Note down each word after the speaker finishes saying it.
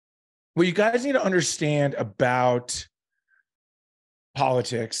What you guys need to understand about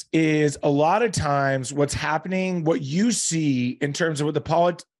politics is a lot of times what's happening, what you see in terms of what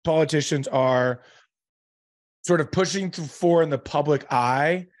the politicians are sort of pushing for in the public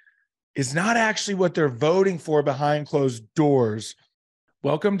eye is not actually what they're voting for behind closed doors.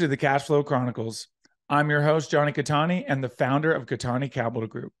 Welcome to the Cash Flow Chronicles. I'm your host, Jonny and the founder of Catani Capital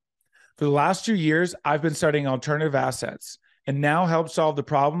Group. For the last 2 years, I've been studying alternative assets and now help solve the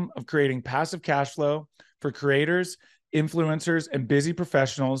problem of creating passive cash flow for creators, influencers, and busy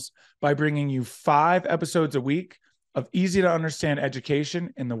professionals by bringing you 5 episodes a week of easy to understand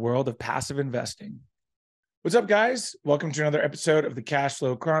education in the world of passive investing. What's up, guys? Welcome to another episode of the Cash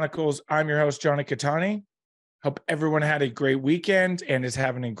Flow Chronicles. I'm your host, Jonny Catani. Hope everyone had a great weekend and is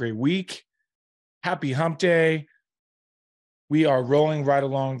having a great week. Happy hump day. We are rolling right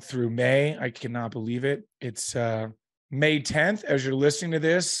along through May. I cannot believe it. It's May 10th as you're listening to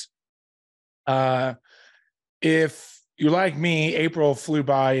this. If you're like me, April flew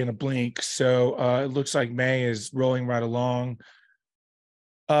by in a blink. So it looks like May is rolling right along.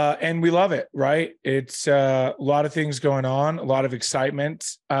 And we love it, right? It's a lot of things going on, a lot of excitement.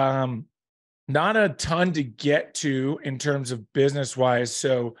 Not a ton to get to in terms of business-wise.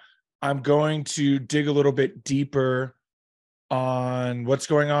 So I'm going to dig a little bit deeper on what's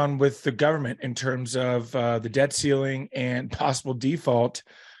going on with the government in terms of the debt ceiling and possible default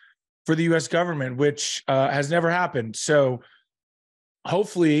for the U.S. government, which has never happened. So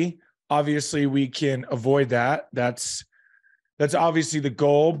hopefully, obviously, we can avoid that. That's obviously the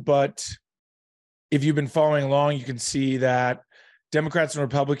goal. But if you've been following along, you can see that Democrats and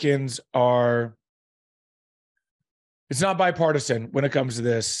Republicans it's not bipartisan when it comes to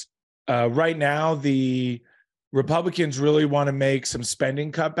this. Right now, the Republicans really want to make some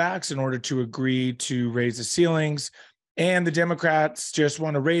spending cutbacks in order to agree to raise the ceilings. And the Democrats just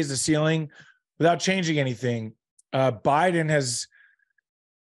want to raise the ceiling without changing anything. Biden has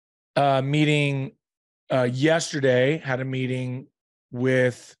yesterday had a meeting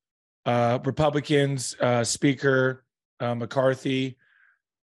with Republicans, Speaker McCarthy,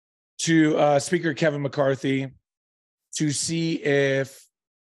 Speaker Kevin McCarthy, to see if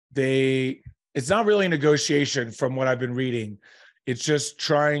it's not really a negotiation from what I've been reading. It's just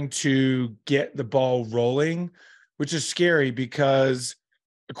trying to get the ball rolling, which is scary because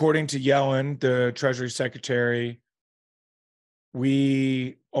according to Yellen, the Treasury Secretary,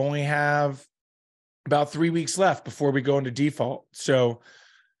 we only have about 3 weeks left before we go into default. So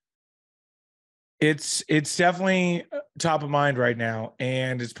it's definitely top of mind right now,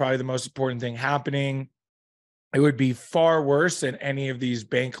 and it's probably the most important thing happening. It would be far worse than any of these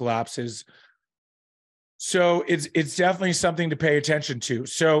bank collapses. So it's definitely something to pay attention to.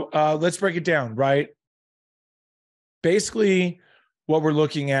 So let's break it down, right? Basically, what we're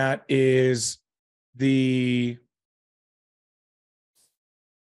looking at is the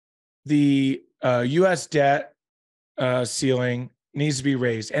U.S. debt ceiling needs to be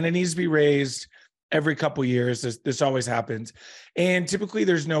raised, and it needs to be raised every couple of years. This always happens, and typically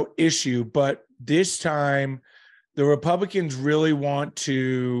there's no issue. But this time, the Republicans really want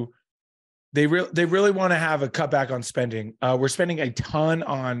to. They really want to have a cutback on spending. We're spending a ton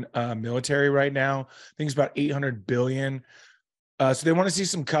on military right now. I think it's about $800 billion. So they want to see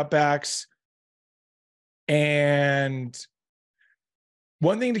some cutbacks. And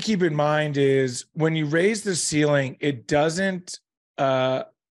one thing to keep in mind is when you raise the ceiling, it doesn't approve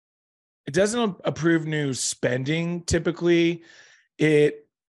new spending. Typically, it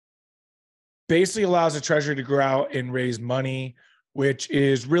basically allows the Treasury to go out and raise money, which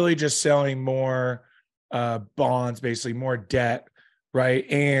is really just selling more bonds, basically more debt, right?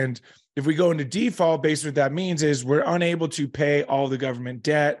 And if we go into default, basically what that means is we're unable to pay all the government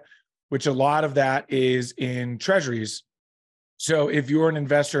debt, which a lot of that is in treasuries. So if you're an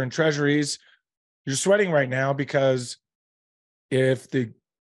investor in treasuries, you're sweating right now because if the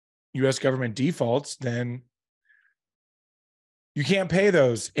U.S. government defaults, then you can't pay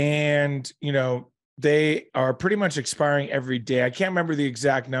those. And, they are pretty much expiring every day. I can't remember the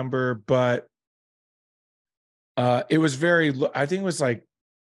exact number, but it was I think it was like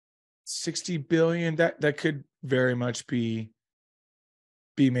 60 billion. That could very much be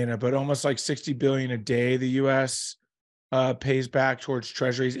made up, but almost like 60 billion a day the US pays back towards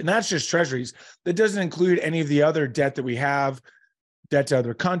treasuries. And that's just treasuries. That doesn't include any of the other debt that we have, debt to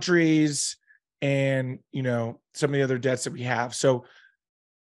other countries, and some of the other debts that we have. So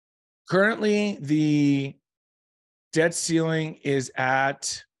currently, the debt ceiling is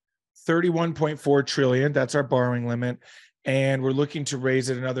at 31.4 trillion. That's our borrowing limit. And we're looking to raise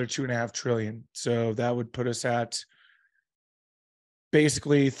it another 2.5 trillion. So that would put us at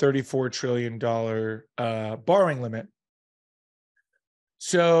basically $34 trillion borrowing limit.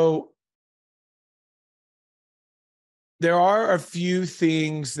 So there are a few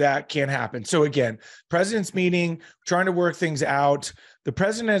things that can happen. So again, president's meeting, trying to work things out. The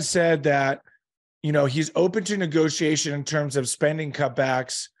president has said that, he's open to negotiation in terms of spending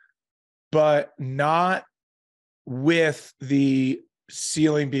cutbacks, but not with the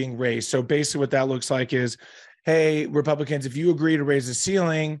ceiling being raised. So basically what that looks like is, hey, Republicans, if you agree to raise the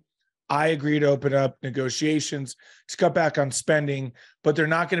ceiling, I agree to open up negotiations to cut back on spending, but they're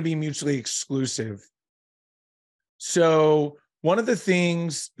not going to be mutually exclusive. So one of the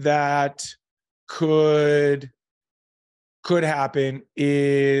things that could happen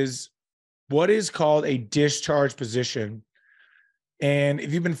is what is called a discharge position. And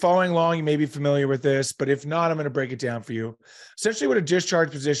if you've been following along, you may be familiar with this, but if not, I'm going to break it down for you. Essentially what a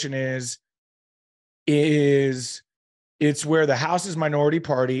discharge position is it's where the House's minority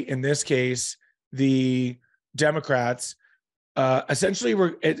party, in this case, the Democrats, essentially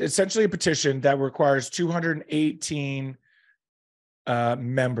a petition that requires 218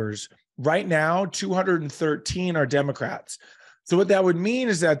 members. Right now, 213 are Democrats. So what that would mean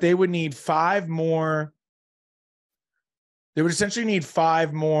is that they would need five more. They would essentially need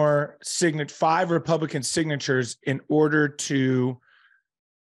five Republican signatures in order to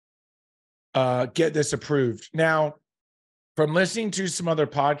get this approved. Now, from listening to some other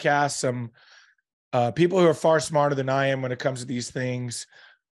podcasts, some people who are far smarter than I am when it comes to these things,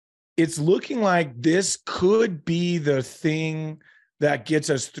 it's looking like this could be the thing that gets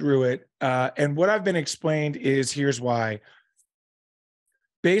us through it. And what I've been explained is here's why.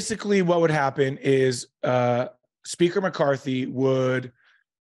 Basically, what would happen is Speaker McCarthy would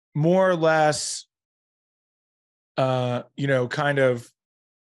more or less, kind of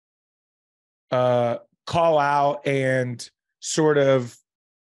call out and sort of,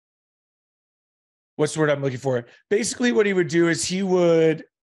 what's the word I'm looking for? Basically, what he would do is he would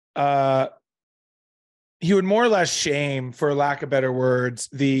more or less shame, for lack of better words,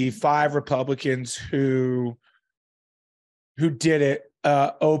 the five Republicans who did it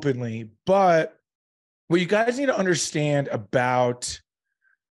openly. But what you guys need to understand about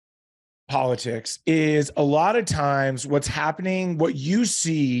politics is a lot of times what's happening, what you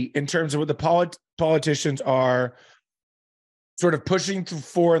see in terms of what the politicians are sort of pushing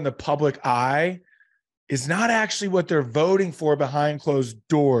for in the public eye is not actually what they're voting for behind closed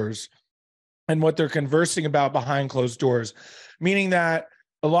doors and what they're conversing about behind closed doors. Meaning that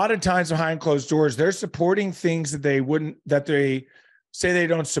a lot of times behind closed doors, they're supporting things that they say they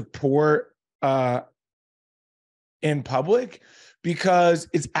don't support in public, because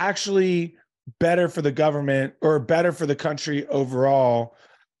it's actually better for the government or better for the country overall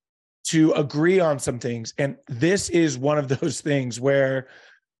to agree on some things. And this is one of those things where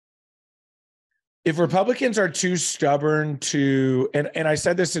if Republicans are too stubborn to, and I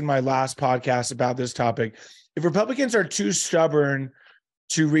said this in my last podcast about this topic, if Republicans are too stubborn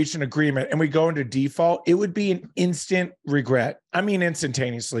to reach an agreement and we go into default, it would be an instant regret. I mean,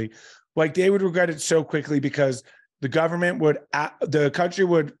 instantaneously. Like they would regret it so quickly because the country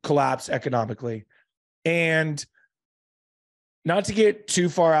would collapse economically. And not to get too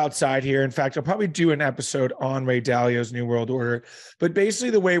far outside here. In fact, I'll probably do an episode on Ray Dalio's New World Order. But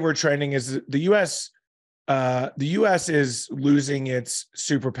basically the way we're trending is the U.S. is losing its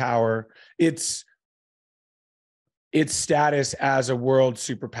superpower, its status as a world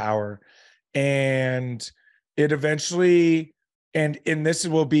superpower. And it eventually, and this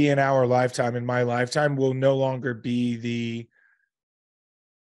will be in our lifetime, in my lifetime, will no longer be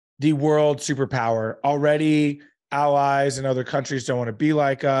the world superpower. Already, allies and other countries don't want to be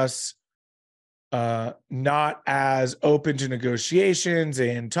like us, not as open to negotiations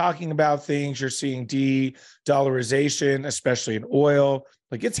and talking about things. You're seeing de-dollarization, especially in oil.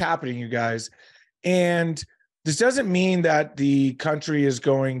 Like it's happening, you guys. And this doesn't mean that the country is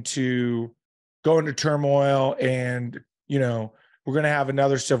going to go into turmoil and, we're going to have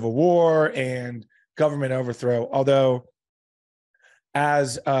another civil war and government overthrow. Although,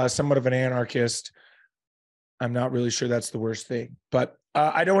 as somewhat of an anarchist, I'm not really sure that's the worst thing. But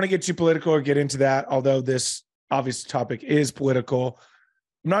I don't want to get too political or get into that, although this obvious topic is political.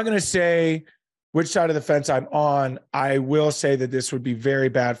 I'm not going to say which side of the fence I'm on. I will say that this would be very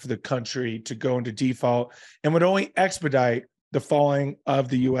bad for the country to go into default and would only expedite the falling of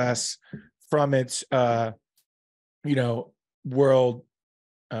the U.S. from its, world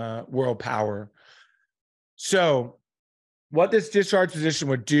power. So what this discharge position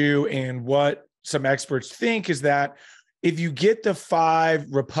would do, and what some experts think, is that if you get the five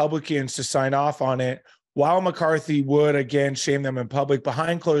Republicans to sign off on it, while McCarthy would again shame them in public,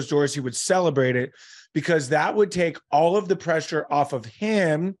 behind closed doors, he would celebrate it, because that would take all of the pressure off of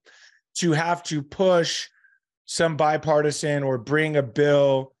him to have to push some bipartisan or bring a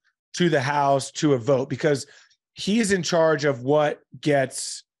bill to the House to a vote, because he's in charge of what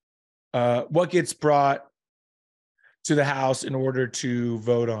gets brought to the House in order to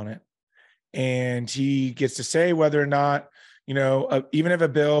vote on it. And he gets to say whether or not, even if a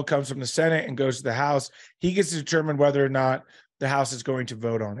bill comes from the Senate and goes to the House, he gets to determine whether or not the House is going to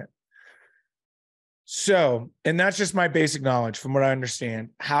vote on it. So, and that's just my basic knowledge from what I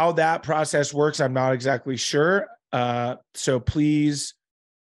understand. How that process works, I'm not exactly sure. So please,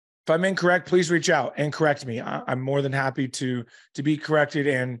 if I'm incorrect, please reach out and correct me. I'm more than happy to be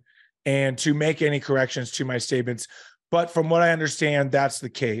corrected and to make any corrections to my statements. But from what I understand, that's the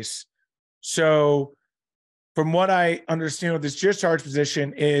case. So from what I understand with this discharge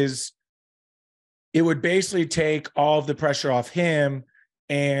position is, it would basically take all of the pressure off him,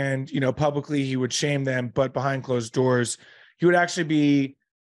 and, publicly he would shame them, but behind closed doors, he would actually be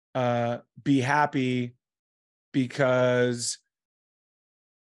happy, because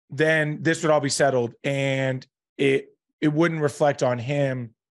then this would all be settled, and it wouldn't reflect on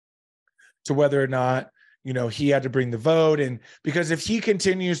him to whether or not, he had to bring the vote. And because if he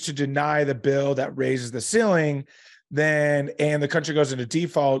continues to deny the bill that raises the ceiling, and the country goes into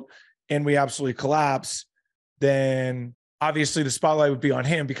default and we absolutely collapse, then obviously the spotlight would be on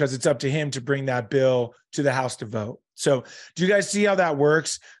him, because it's up to him to bring that bill to the House to vote. So do you guys see how that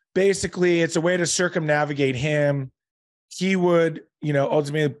works? Basically, it's a way to circumnavigate him. He would,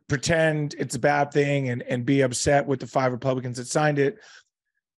 ultimately pretend it's a bad thing and be upset with the 5 Republicans that signed it.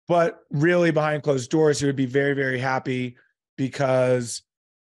 But really, behind closed doors, he would be very, very happy, because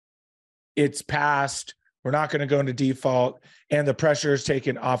it's passed. We're not going to go into default, and the pressure is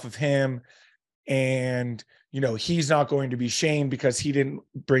taken off of him. And, he's not going to be shamed because he didn't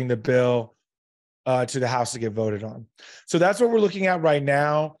bring the bill to the House to get voted on. So that's what we're looking at right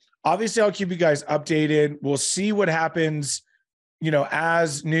now. Obviously, I'll keep you guys updated. We'll see what happens,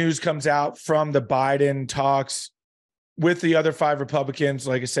 as news comes out from the Biden talks with the other 5 Republicans,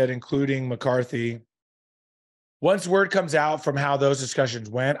 like I said, including McCarthy. Once word comes out from how those discussions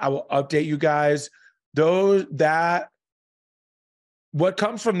went, I will update you guys. What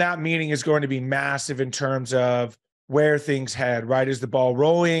comes from that meeting is going to be massive in terms of where things head, right? Is the ball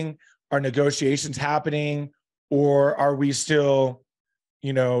rolling? Are negotiations happening? Or are we still,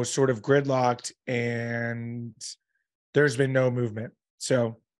 sort of gridlocked and there's been no movement?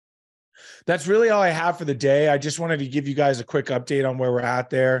 So that's really all I have for the day. I just wanted to give you guys a quick update on where we're at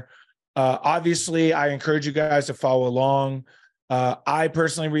there. Obviously, I encourage you guys to follow along. I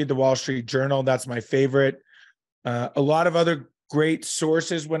personally read the Wall Street Journal. That's my favorite. A lot of other great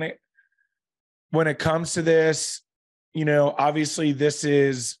sources when it comes to this. Obviously this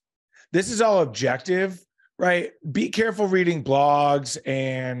is all objective, right? Be careful reading blogs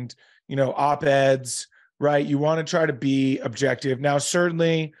and, op-eds, right? You want to try to be objective. Now,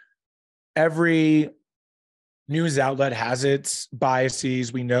 certainly every news outlet has its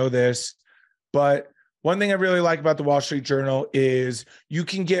biases. We know this, but one thing I really like about the Wall Street Journal is you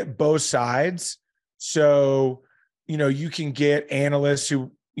can get both sides. So, you can get analysts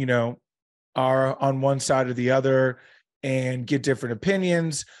who, are on one side or the other and get different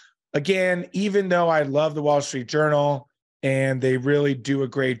opinions. Again, even though I love the Wall Street Journal and they really do a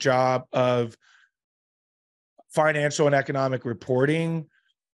great job of financial and economic reporting,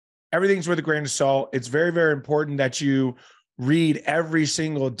 everything's with a grain of salt. It's very, very important that you read every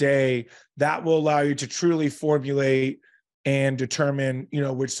single day. That will allow you to truly formulate and determine,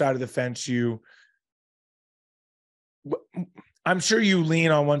 which side of the fence I'm sure you lean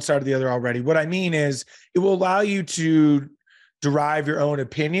on one side or the other already. What I mean is it will allow you to derive your own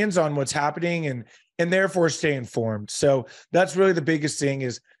opinions on what's happening and therefore stay informed. So that's really the biggest thing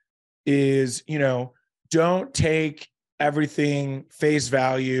is, don't take everything face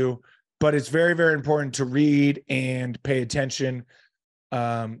value, but it's very, very important to read and pay attention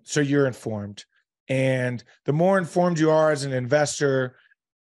so you're informed. And the more informed you are as an investor,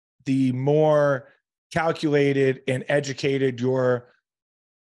 the more calculated and educated your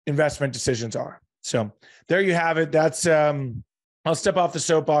investment decisions are. So there you have it. That's I'll step off the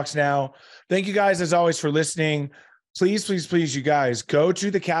soapbox now. Thank you guys as always for listening. Please, please, please, you guys, go to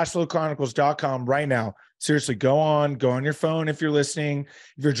thecashflowchronicles.com right now. Seriously, go on your phone if you're listening.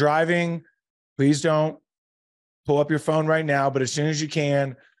 If you're driving, please don't pull up your phone right now, but as soon as you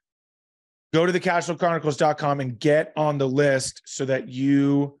can, go to thecashflowchronicles.com and get on the list so that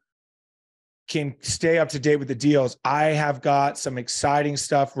you can stay up to date with the deals. I have got some exciting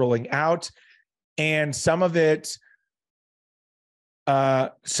stuff rolling out, And some of them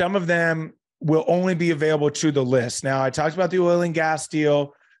will only be available to the list. Now, I talked about the oil and gas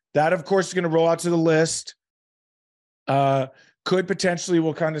deal. That, of course, is going to roll out to the list. We'll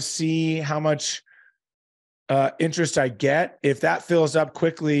kind of see how much interest I get. If that fills up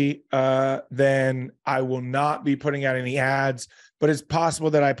quickly, then I will not be putting out any ads, but it's possible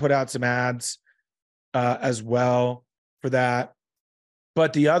that I put out some ads as well for that.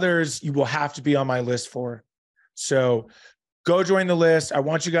 But the others, you will have to be on my list for. So go join the list. I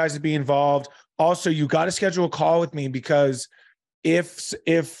want you guys to be involved. Also, you got to schedule a call with me, because if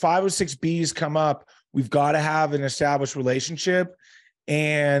 506Bs come up, we've got to have an established relationship.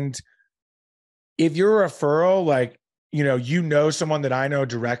 And if you're a referral, like, you know someone that I know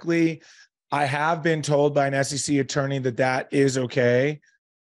directly, I have been told by an SEC attorney that is okay.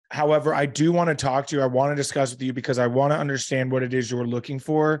 However, I do want to talk to you. I want to discuss with you, because I want to understand what it is you're looking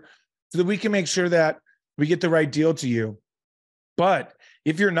for, so that we can make sure that we get the right deal to you. But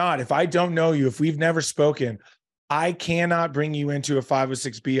if I don't know you, if we've never spoken, I cannot bring you into a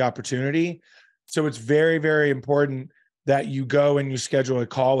 506B opportunity. So it's very, very important that you go and you schedule a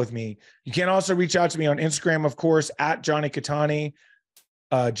call with me. You can also reach out to me on Instagram, of course, at Jonny Cattani,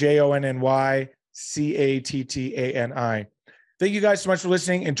 JonnyCattani. Thank you guys so much for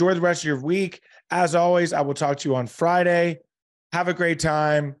listening. Enjoy the rest of your week. As always, I will talk to you on Friday. Have a great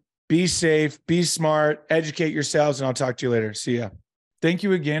time. Be safe, be smart, educate yourselves, and I'll talk to you later. See ya. Thank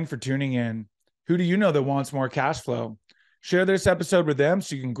you again for tuning in. Who do you know that wants more cash flow? Share this episode with them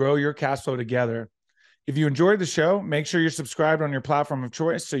so you can grow your cash flow together. If you enjoyed the show, make sure you're subscribed on your platform of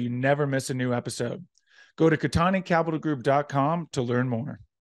choice so you never miss a new episode. Go to CattaniCapitalGroup.com to learn more.